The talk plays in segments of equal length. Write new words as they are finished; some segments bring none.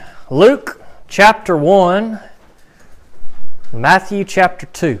Luke chapter 1, Matthew chapter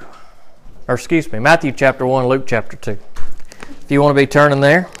 2. Matthew chapter 1, Luke chapter 2. If you want to be turning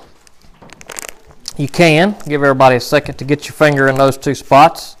there, you can. Give everybody a second to get your finger in those two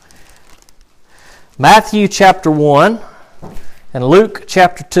spots. Matthew chapter 1 and Luke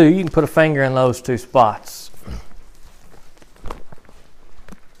chapter 2. You can put a finger in those two spots.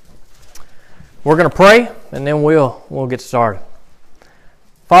 We're going to pray, and then we'll get started.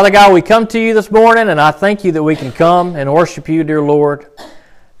 Father God, we come to you this morning, and I thank you that we can come and worship you, dear Lord.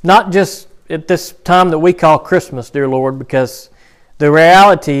 Not just at this time that we call Christmas, dear Lord, because the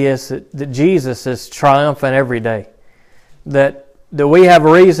reality is that Jesus is triumphant every day. That we have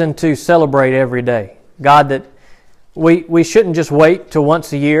a reason to celebrate every day. God, that we shouldn't just wait till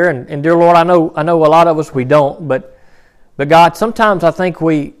once a year. And dear Lord, I know a lot of us we don't, but God, sometimes I think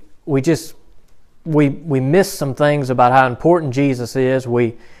we miss some things about how important Jesus is.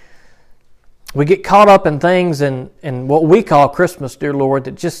 We get caught up in things in what we call Christmas, dear Lord,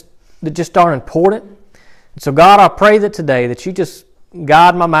 that just aren't important. And so God, I pray that today that you just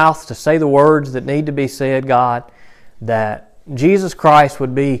guide my mouth to say the words that need to be said, God, that Jesus Christ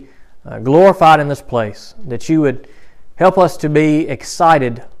would be glorified in this place, that you would help us to be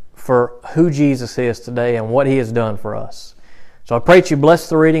excited for who Jesus is today and what He has done for us. So I pray that you bless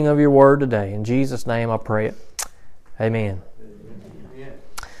the reading of your word today. In Jesus' name I pray it. Amen. Amen.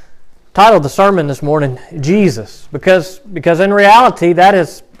 Title of the sermon this morning, Jesus, because in reality that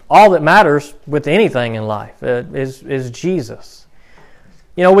is all that matters with anything in life, is Jesus.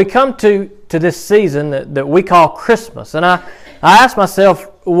 You know, we come to this season that we call Christmas, and I ask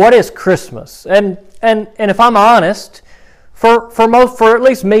myself, what is Christmas? And if I'm honest, for at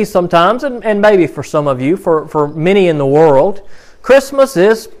least me sometimes, and maybe for some of you, for many in the world, Christmas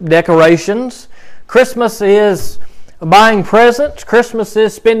is decorations. Christmas is buying presents. Christmas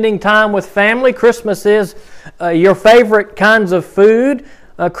is spending time with family. Christmas is your favorite kinds of food.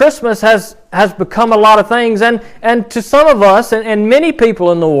 Christmas has become a lot of things, and to some of us and many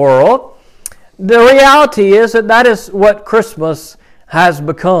people in the world, the reality is that is what Christmas has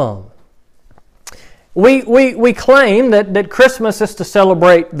become. We claim that Christmas is to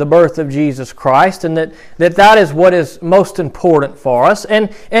celebrate the birth of Jesus Christ, and that is what is most important for us.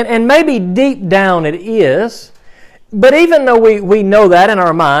 And maybe deep down it is, but even though we know that in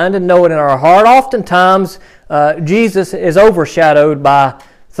our mind and know it in our heart, oftentimes Jesus is overshadowed by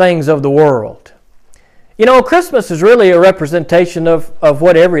things of the world. You know, Christmas is really a representation of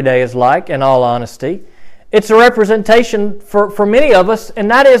what every day is like, in all honesty. It's a representation for many of us, and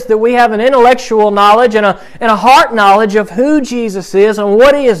that is that we have an intellectual knowledge and a heart knowledge of who Jesus is and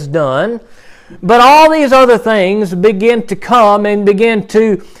what He has done. But all these other things begin to come and begin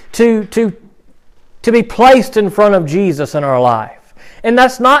to be placed in front of Jesus in our life. And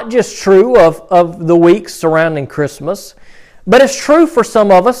that's not just true of the weeks surrounding Christmas, but it's true for some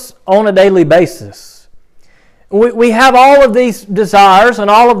of us on a daily basis. We have all of these desires and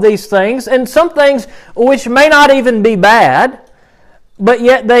all of these things, and some things which may not even be bad, but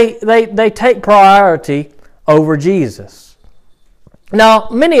yet they take priority over Jesus. Now,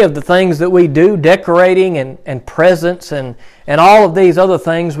 many of the things that we do, decorating and presents and all of these other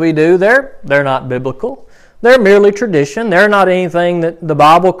things we do, they're not biblical. They're merely tradition. They're not anything that the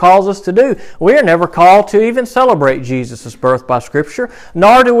Bible calls us to do. We are never called to even celebrate Jesus' birth by Scripture,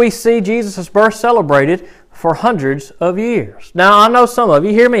 nor do we see Jesus' birth celebrated for hundreds of years. Now, I know some of you,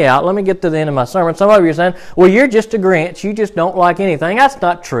 hear me out. Let me get to the end of my sermon. Some of you are saying, well, you're just a Grinch. You just don't like anything. That's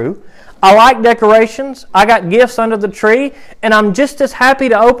not true. I like decorations. I got gifts under the tree, and I'm just as happy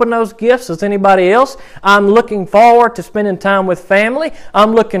to open those gifts as anybody else. I'm looking forward to spending time with family.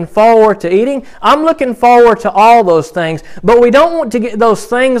 I'm looking forward to eating. I'm looking forward to all those things. But we don't want to get those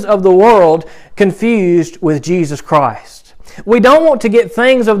things of the world confused with Jesus Christ. We don't want to get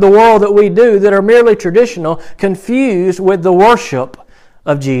things of the world that we do that are merely traditional confused with the worship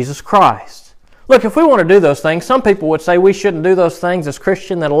of Jesus Christ. Look, if we want to do those things, some people would say we shouldn't do those things as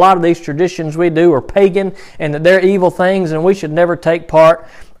Christian, that a lot of these traditions we do are pagan and that they're evil things and we should never take part.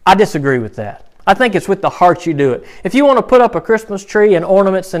 I disagree with that. I think it's with the heart you do it. If you want to put up a Christmas tree and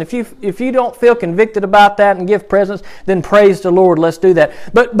ornaments, and if you don't feel convicted about that and give presents, then praise the Lord, let's do that.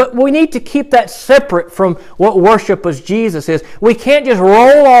 But we need to keep that separate from what worship as Jesus is. We can't just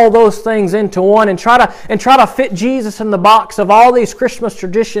roll all those things into one and try to fit Jesus in the box of all these Christmas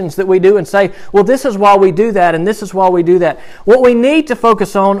traditions that we do and say, well, this is why we do that and this is why we do that. What we need to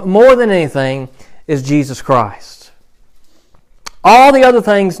focus on more than anything is Jesus Christ. All the other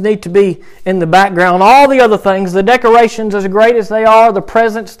things need to be in the background. All the other things, the decorations as great as they are, the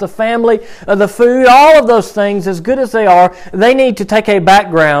presents, the family, the food, all of those things as good as they are, they need to take a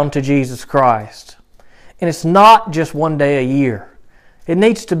background to Jesus Christ. And it's not just one day a year. It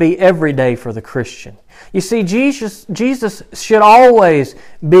needs to be every day for the Christian. You see, Jesus should always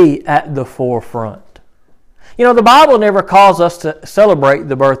be at the forefront. You know, the Bible never calls us to celebrate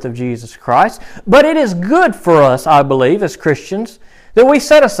the birth of Jesus Christ, but it is good for us, I believe, as Christians, that we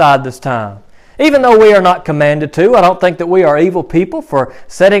set aside this time. Even though we are not commanded to, I don't think that we are evil people for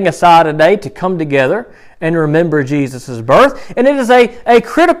setting aside a day to come together and remember Jesus' birth. And it is a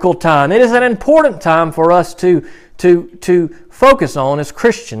critical time. It is an important time for us to focus on as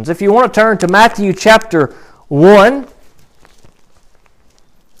Christians. If you want to turn to Matthew chapter 1,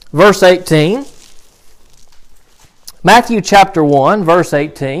 verse 18. Matthew chapter 1, verse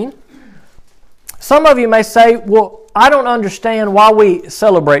 18. Some of you may say, well, I don't understand why we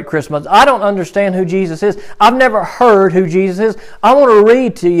celebrate Christmas. I don't understand who Jesus is. I've never heard who Jesus is. I want to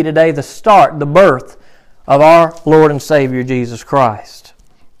read to you today the birth of our Lord and Savior Jesus Christ.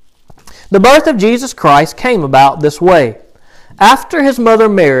 The birth of Jesus Christ came about this way. After his mother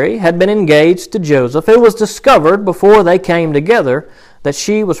Mary had been engaged to Joseph, it was discovered before they came together that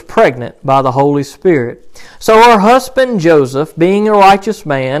she was pregnant by the Holy Spirit. So her husband Joseph, being a righteous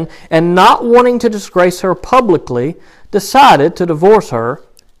man and not wanting to disgrace her publicly, decided to divorce her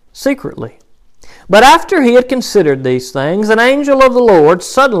secretly. But after he had considered these things, an angel of the Lord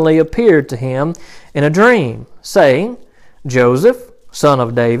suddenly appeared to him in a dream, saying, Joseph, son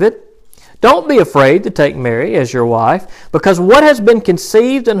of David, don't be afraid to take Mary as your wife, because what has been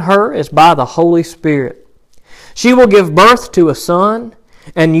conceived in her is by the Holy Spirit. She will give birth to a son,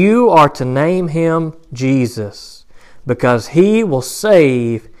 and you are to name him Jesus, because he will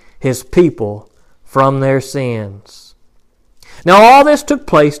save his people from their sins. Now all this took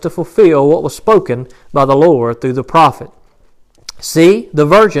place to fulfill what was spoken by the Lord through the prophet. See, the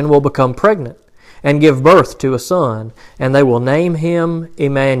virgin will become pregnant and give birth to a son, and they will name him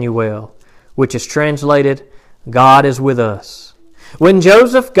Emmanuel, which is translated, God is with us. When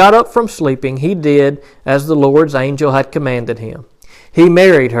Joseph got up from sleeping, he did as the Lord's angel had commanded him. He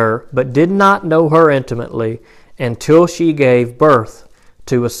married her, but did not know her intimately until she gave birth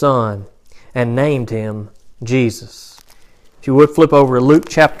to a son and named him Jesus. If you would flip over to Luke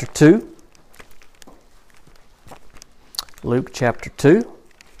chapter 2. Luke chapter 2.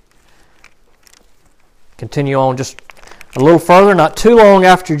 Continue on just a little further, not too long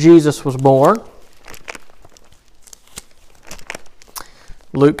after Jesus was born.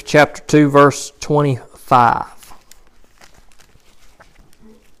 Luke chapter 2, verse 25.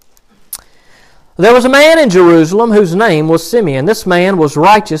 There was a man in Jerusalem whose name was Simeon. This man was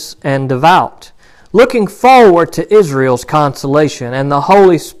righteous and devout, looking forward to Israel's consolation, and the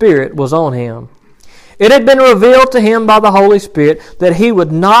Holy Spirit was on him. It had been revealed to him by the Holy Spirit that he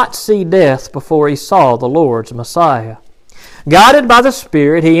would not see death before he saw the Lord's Messiah. Guided by the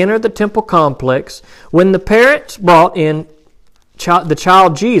Spirit, he entered the temple complex. When the parents brought in the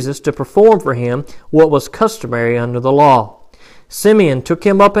child Jesus to perform for him what was customary under the law, Simeon took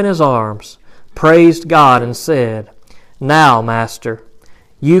him up in his arms, praised God, and said, Now, Master,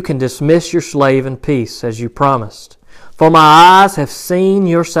 you can dismiss your slave in peace as you promised. For my eyes have seen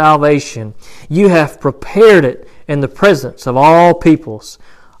your salvation. You have prepared it in the presence of all peoples,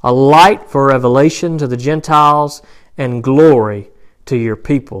 a light for revelation to the Gentiles and glory to your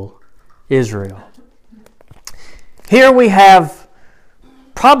people, Israel. Here we have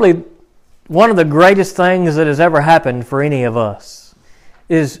probably one of the greatest things that has ever happened for any of us,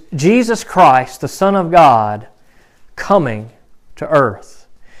 is Jesus Christ, the Son of God, coming to earth.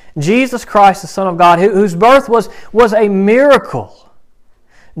 Jesus Christ, the Son of God, whose birth was a miracle.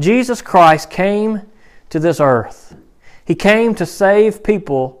 Jesus Christ came to this earth. He came to save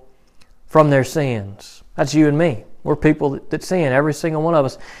people from their sins. That's you and me. We're people that sin, every single one of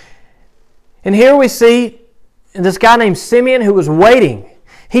us. And here we see this guy named Simeon who was waiting.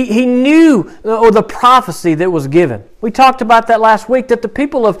 He knew the prophecy that was given. We talked about that last week, that the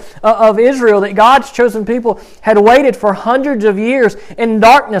people of Israel, that God's chosen people, had waited for hundreds of years in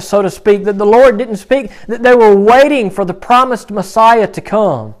darkness, so to speak, that the Lord didn't speak, that they were waiting for the promised Messiah to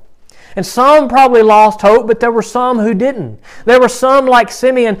come. And some probably lost hope, but there were some who didn't. There were some like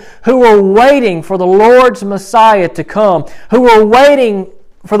Simeon who were waiting for the Lord's Messiah to come, who were waiting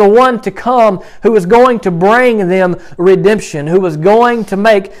for the one to come who was going to bring them redemption, who was going to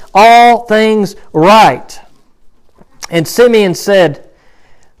make all things right. And Simeon said,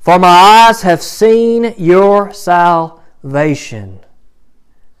 For my eyes have seen your salvation.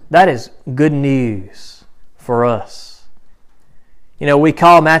 That is good news for us. We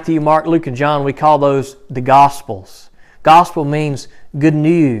call Matthew, Mark, Luke, and John, we call those the Gospels. Gospel means good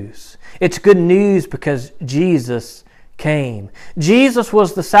news. It's good news because Jesus came. Jesus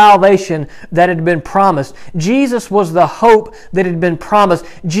was the salvation that had been promised. Jesus was the hope that had been promised.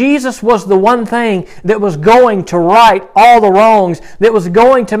 Jesus was the one thing that was going to right all the wrongs, that was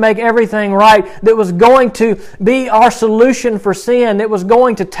going to make everything right, that was going to be our solution for sin, that was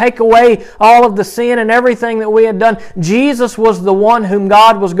going to take away all of the sin and everything that we had done. Jesus was the one whom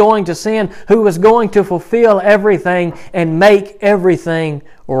God was going to send, who was going to fulfill everything and make everything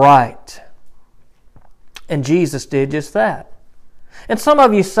right. And Jesus did just that. And some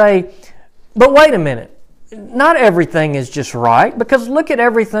of you say, but wait a minute, not everything is just right, because look at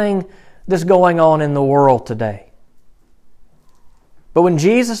everything that's going on in the world today. But when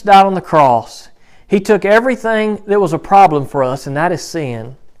Jesus died on the cross, He took everything that was a problem for us, and that is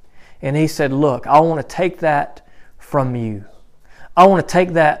sin, and He said, look, I want to take that from you. I want to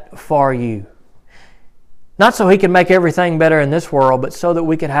take that for you. Not so He can make everything better in this world, but so that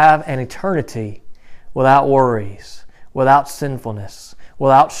we could have an eternity without worries, without sinfulness,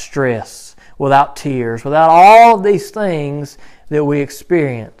 without stress, without tears, without all of these things that we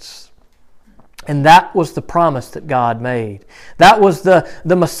experience. And that was the promise that God made. That was the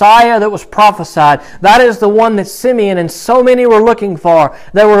Messiah that was prophesied. That is the one that Simeon and so many were looking for.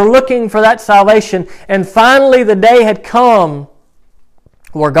 They were looking for that salvation. And finally the day had come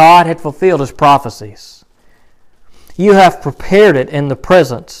where God had fulfilled His prophecies. You have prepared it in the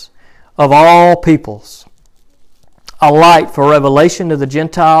presence of all peoples, a light for revelation to the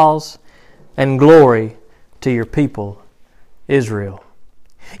Gentiles and glory to your people, Israel.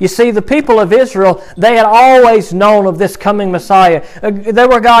 You see, the people of Israel, they had always known of this coming Messiah. They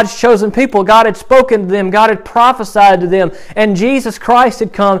were God's chosen people. God had spoken to them. God had prophesied to them. And Jesus Christ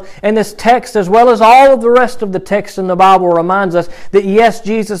had come. And this text, as well as all of the rest of the text in the Bible, reminds us that yes,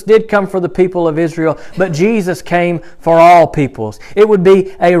 Jesus did come for the people of Israel, but Jesus came for all peoples. It would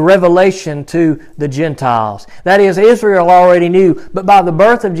be a revelation to the Gentiles. That is, Israel already knew, but by the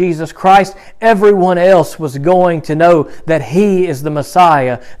birth of Jesus Christ, everyone else was going to know that He is the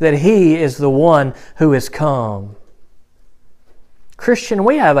Messiah, that He is the one who has come. Christian,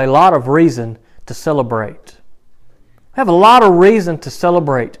 we have a lot of reason to celebrate. We have a lot of reason to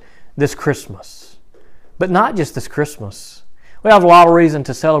celebrate this Christmas. But not just this Christmas. We have a lot of reason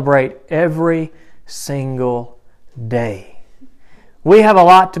to celebrate every single day. We have a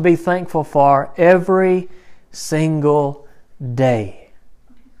lot to be thankful for every single day.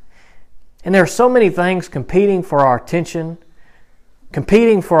 And there are so many things competing for our attention,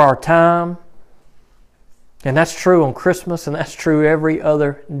 competing for our time. And that's true on Christmas, and that's true every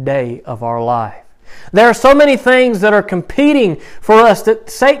other day of our life. There are so many things that are competing for us that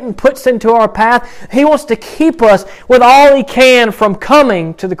Satan puts into our path. He wants to keep us with all he can from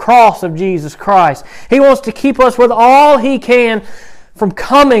coming to the cross of Jesus Christ. He wants to keep us with all he can from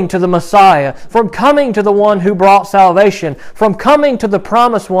coming to the Messiah, from coming to the one who brought salvation, from coming to the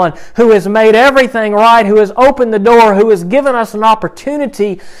promised one who has made everything right, who has opened the door, who has given us an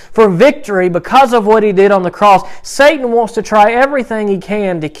opportunity for victory because of what He did on the cross. Satan wants to try everything he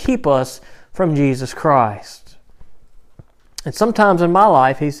can to keep us from Jesus Christ. And sometimes in my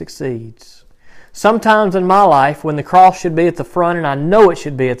life he succeeds. Sometimes in my life, when the cross should be at the front, and I know it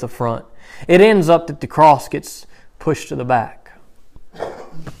should be at the front, it ends up that the cross gets pushed to the back.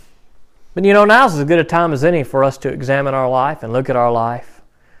 But now's as good a time as any for us to examine our life and look at our life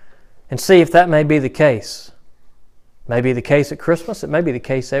and see if that may be the case. It may be the case at Christmas. It may be the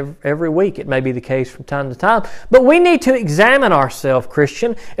case every week. It may be the case from time to time. But we need to examine ourselves,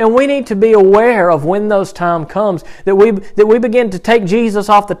 Christian, and we need to be aware of when those time comes, that we begin to take Jesus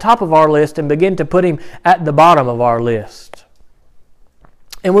off the top of our list and begin to put Him at the bottom of our list.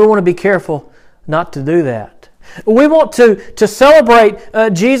 And we want to be careful not to do that. We want to celebrate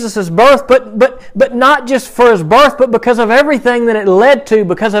Jesus' birth, but not just for His birth, but because of everything that it led to,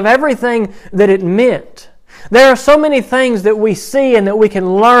 because of everything that it meant. There are so many things that we see and that we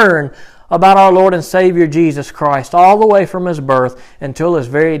can learn about our Lord and Savior Jesus Christ, all the way from His birth until His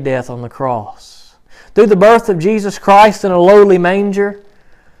very death on the cross. Through the birth of Jesus Christ in a lowly manger,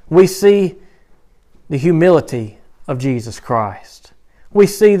 we see the humility of Jesus Christ. We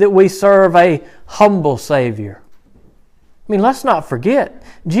see that we serve a humble Savior. I mean, let's not forget,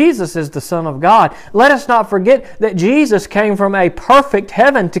 Jesus is the Son of God. Let us not forget that Jesus came from a perfect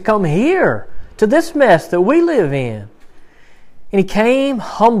heaven to come here, to this mess that we live in. And He came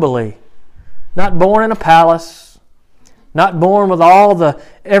humbly, not born in a palace, not born with all the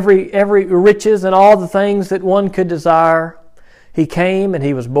every riches and all the things that one could desire. He came and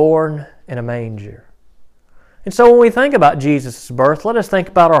He was born in a manger. And so when we think about Jesus' birth, let us think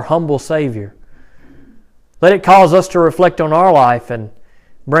about our humble Savior. Let it cause us to reflect on our life and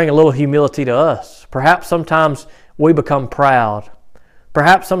bring a little humility to us. Perhaps sometimes we become proud.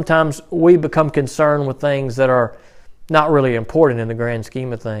 Perhaps sometimes we become concerned with things that are not really important in the grand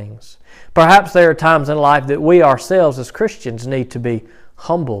scheme of things. Perhaps there are times in life that we ourselves as Christians need to be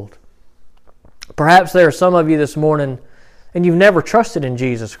humbled. Perhaps there are some of you this morning and you've never trusted in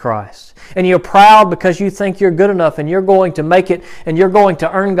Jesus Christ. And you're proud because you think you're good enough and you're going to make it and you're going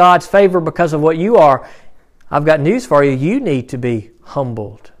to earn God's favor because of what you are. I've got news for you. You need to be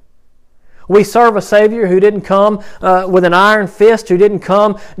humbled. We serve a Savior who didn't come with an iron fist, who didn't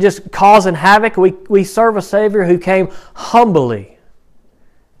come just causing havoc. We serve a Savior who came humbly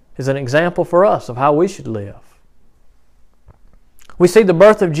as an example for us of how we should live. We see the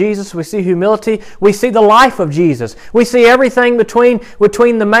birth of Jesus. We see humility. We see the life of Jesus. We see everything between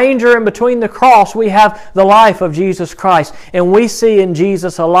the manger and between the cross. We have the life of Jesus Christ. And we see in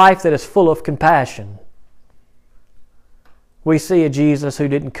Jesus a life that is full of compassion. We see a Jesus who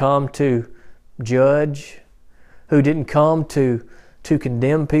didn't come to judge, who didn't come to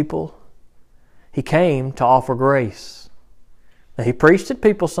condemn people. He came to offer grace. Now, He preached at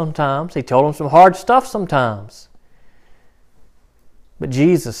people sometimes. He told them some hard stuff sometimes. But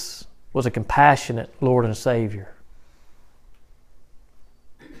Jesus was a compassionate Lord and Savior.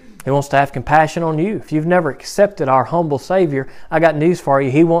 He wants to have compassion on you. If you've never accepted our humble Savior, I got news for you.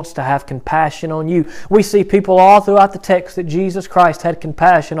 He wants to have compassion on you. We see people all throughout the text that Jesus Christ had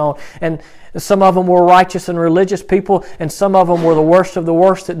compassion on. And some of them were righteous and religious people, and some of them were the worst of the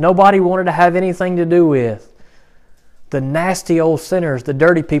worst that nobody wanted to have anything to do with. The nasty old sinners, the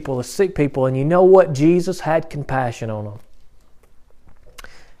dirty people, the sick people. And you know what? Jesus had compassion on them.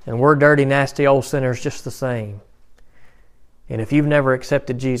 And we're dirty, nasty old sinners just the same. And if you've never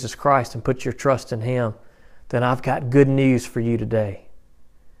accepted Jesus Christ and put your trust in Him, then I've got good news for you today.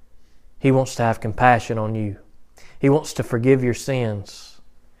 He wants to have compassion on you. He wants to forgive your sins.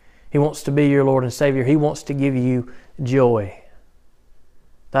 He wants to be your Lord and Savior. He wants to give you joy.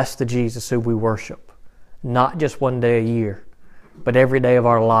 That's the Jesus who we worship. Not just one day a year, but every day of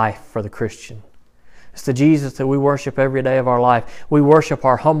our life for the Christian. It's the Jesus that we worship every day of our life. We worship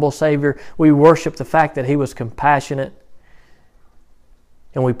our humble Savior. We worship the fact that He was compassionate.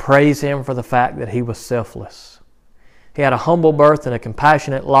 And we praise Him for the fact that He was selfless. He had a humble birth and a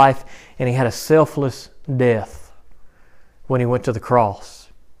compassionate life, and He had a selfless death when He went to the cross.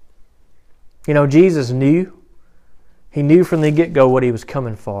 You know, Jesus knew. He knew from the get-go what He was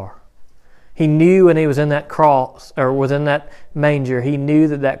coming for. He knew when He was in that cross, or was in that manger, He knew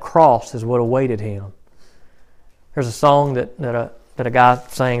that cross is what awaited Him. There's a song that a guy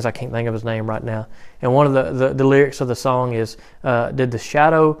sings, I can't think of his name right now, and one of the lyrics of the song is, did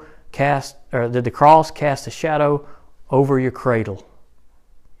the cross cast a shadow over your cradle?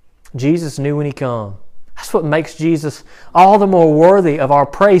 Jesus knew when He come. That's what makes Jesus all the more worthy of our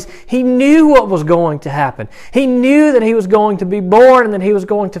praise. He knew what was going to happen. He knew that He was going to be born and that He was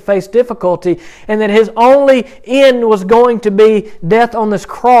going to face difficulty and that His only end was going to be death on this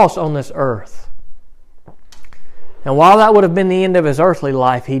cross on this earth. And while that would have been the end of His earthly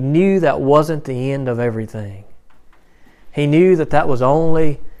life, He knew that wasn't the end of everything. He knew that was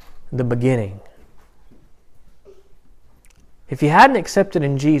only the beginning. If you hadn't accepted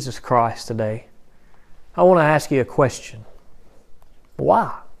in Jesus Christ today, I want to ask you a question.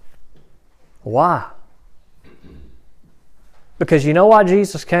 Why? Why? Because you know why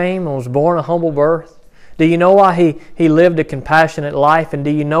Jesus came and was born a humble birth? Do you know why He lived a compassionate life? And do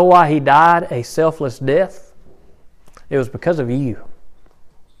you know why He died a selfless death? It was because of you.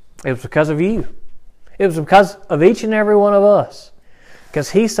 It was because of you. It was because of each and every one of us.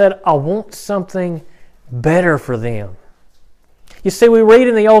 Because He said, I want something better for them. You see, we read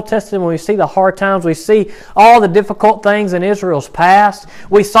in the Old Testament, we see the hard times, we see all the difficult things in Israel's past.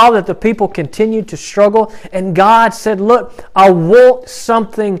 We saw that the people continued to struggle, and God said, look, I want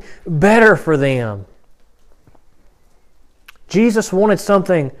something better for them. Jesus wanted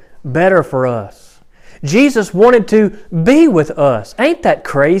something better for us. Jesus wanted to be with us. Ain't that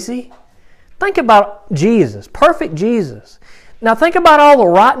crazy? Think about Jesus, perfect Jesus. Now think about all the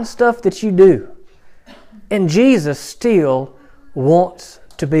rotten stuff that you do. And Jesus still wants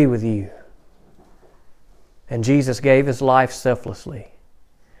to be with you. And Jesus gave His life selflessly.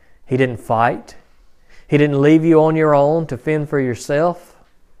 He didn't fight. He didn't leave you on your own to fend for yourself.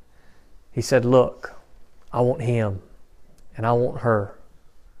 He said, look, I want him and I want her.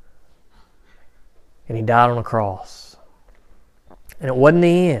 And He died on a cross. And it wasn't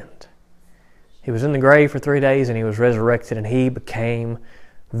the end. He was in the grave for 3 days and He was resurrected and He became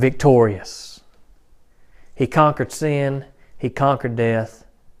victorious. He conquered sin. He conquered death.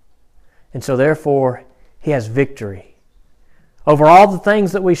 And so therefore, He has victory. Over all the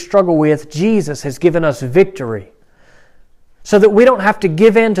things that we struggle with, Jesus has given us victory. So that we don't have to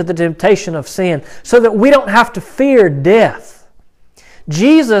give in to the temptation of sin. So that we don't have to fear death.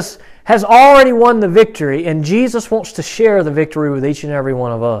 Jesus has already won the victory, and Jesus wants to share the victory with each and every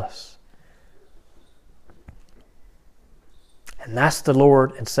one of us. And that's the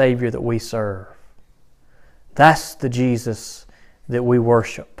Lord and Savior that we serve. That's the Jesus that we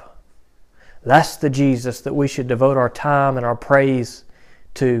worship. That's the Jesus that we should devote our time and our praise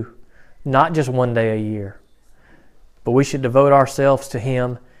to, not just one day a year, but we should devote ourselves to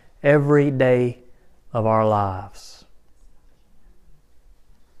Him every day of our lives.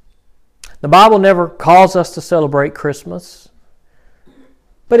 The Bible never calls us to celebrate Christmas,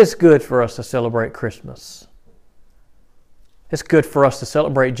 but it's good for us to celebrate Christmas. It's good for us to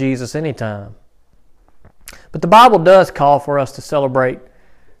celebrate Jesus anytime. But the Bible does call for us to celebrate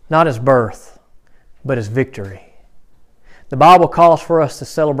not His birth, but His victory. The Bible calls for us to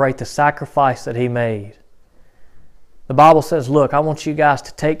celebrate the sacrifice that He made. The Bible says, look, I want you guys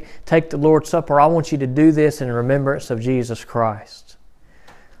to take the Lord's Supper. I want you to do this in remembrance of Jesus Christ.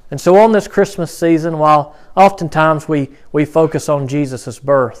 And so on this Christmas season, while oftentimes we focus on Jesus'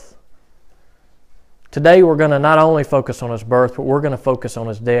 birth, today we're going to not only focus on His birth, but we're going to focus on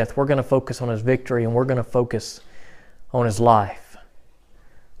His death. We're going to focus on His victory, and we're going to focus on His life.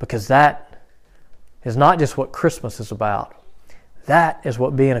 Because that is not just what Christmas is about. That is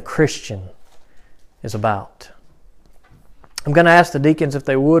what being a Christian is about. I'm going to ask the deacons if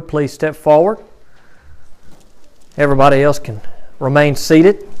they would please step forward. Everybody else can remain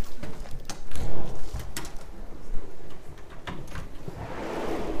seated.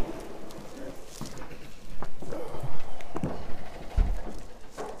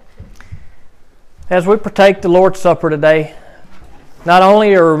 As we partake the Lord's Supper today, not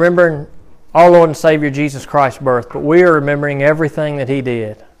only are we remembering our Lord and Savior Jesus Christ's birth, but we are remembering everything that He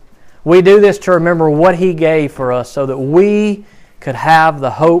did. We do this to remember what He gave for us so that we could have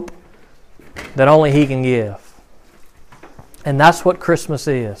the hope that only He can give. And that's what Christmas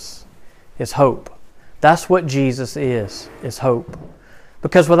is hope. That's what Jesus is hope.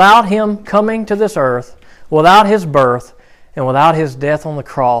 Because without Him coming to this earth, without His birth, and without His death on the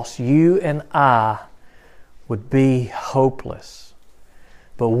cross, you and I would be hopeless.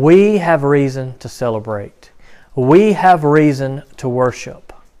 But we have reason to celebrate. We have reason to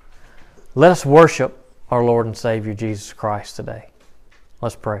worship. Let us worship our Lord and Savior Jesus Christ today.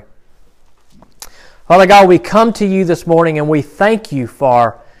 Let's pray. Father God, we come to You this morning and we thank You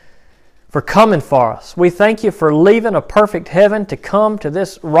for coming for us. We thank You for leaving a perfect heaven to come to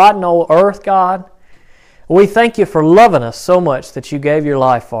this rotten old earth, God. We thank You for loving us so much that You gave Your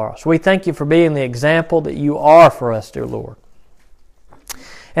life for us. We thank You for being the example that You are for us, dear Lord.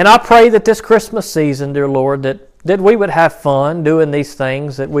 And I pray that this Christmas season, dear Lord, that we would have fun doing these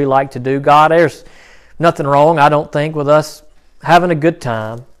things that we like to do. God, there's nothing wrong, I don't think, with us having a good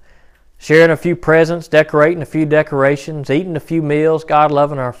time, sharing a few presents, decorating a few decorations, eating a few meals, God,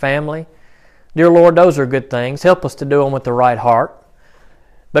 loving our family. Dear Lord, those are good things. Help us to do them with the right heart.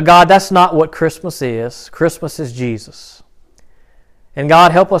 But God, that's not what Christmas is. Christmas is Jesus. And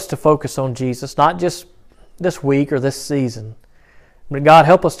God, help us to focus on Jesus, not just this week or this season. But God,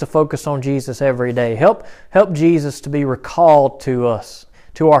 help us to focus on Jesus every day. Help Jesus to be recalled to us,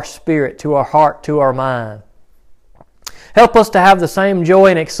 to our spirit, to our heart, to our mind. Help us to have the same joy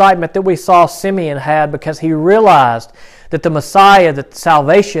and excitement that we saw Simeon had because he realized that the Messiah, that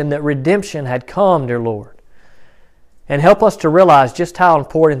salvation, that redemption had come, dear Lord. And help us to realize just how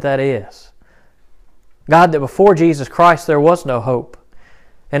important that is. God, that before Jesus Christ there was no hope.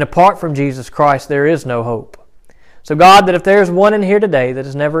 And apart from Jesus Christ there is no hope. So God, that if there's one in here today that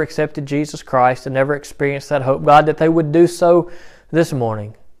has never accepted Jesus Christ and never experienced that hope, God, that they would do so this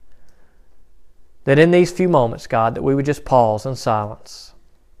morning. That in these few moments, God, that we would just pause in silence.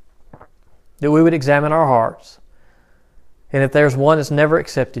 That we would examine our hearts. And if there's one that's never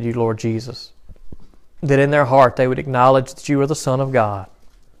accepted You, Lord Jesus, that in their heart they would acknowledge that You are the Son of God.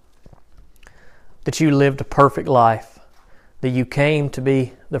 That You lived a perfect life. That You came to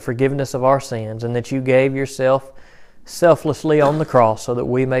be the forgiveness of our sins. And that You gave Yourself selflessly on the cross so that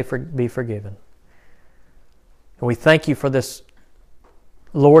we may be forgiven. And we thank You for this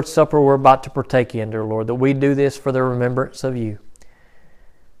Lord's Supper we're about to partake in, dear Lord, that we do this for the remembrance of You.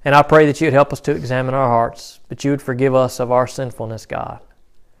 And I pray that You'd help us to examine our hearts, that You would forgive us of our sinfulness, God,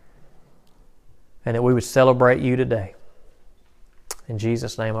 and that we would celebrate You today. In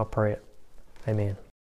Jesus' name I pray it. Amen.